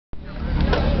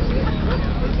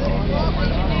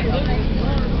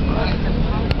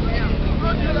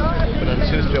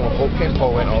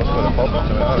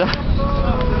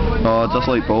just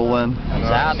like bowling.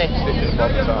 Saturday.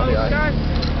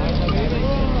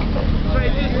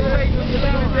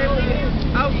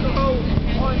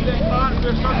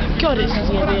 God, it's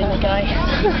easy being a guy.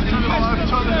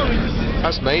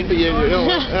 That's mine, but you know,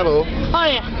 hello. Oh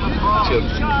yeah.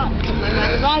 Cheers.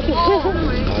 Right.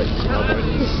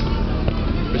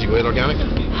 Where'd you go in, organic?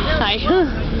 Hi.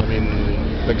 I mean,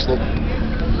 big slope.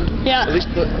 Yeah. At least,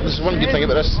 there's one good thing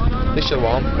about this. At least you're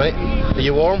warm, right? Are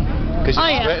you warm? Because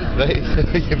you're sweating, right?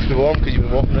 You've been warm because you've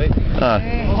been walking, right? Aye.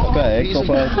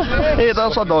 Hey,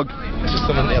 there's a dog. It's just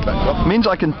something there a bit rough. Means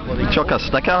I can chuck a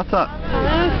stick at it.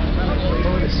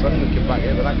 The sun would come back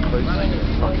over that cloud,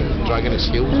 fucking dragging its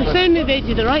heels. I found that they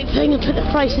did the right thing and put the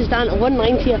prices down to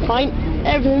 $1.90 a pint.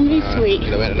 Everything would be sweet.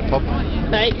 Could have went to the pub.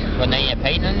 Right. $1.90 a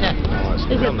pint, isn't it? Oh, Is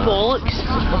it bollocks?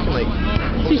 Fucking like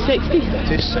 260.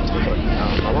 260 for a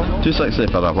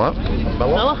 260 for a what?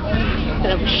 Miller.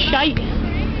 And it was shite.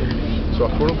 So a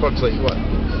corn bird's like what?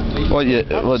 What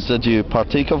did you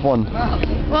partake of one?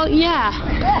 Well, yeah.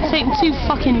 Taking 2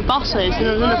 fucking buses and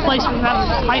I was in a place where we were having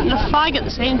a pint and a fag at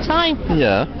the same time.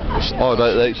 Yeah. Oh,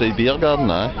 right, outside beer garden,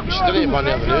 eh? You should have it on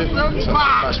the avenue.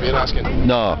 That's what you're asking.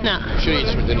 No. No. Sure you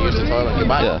just didn't use the toilet and go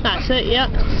back? Yeah. That's it, yeah.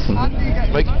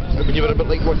 Mike, when you were about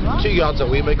like what, 2 yards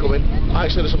away, Mike went,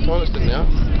 actually there's some toilets in there.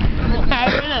 I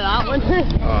rid of that one.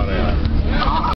 Oh, yeah.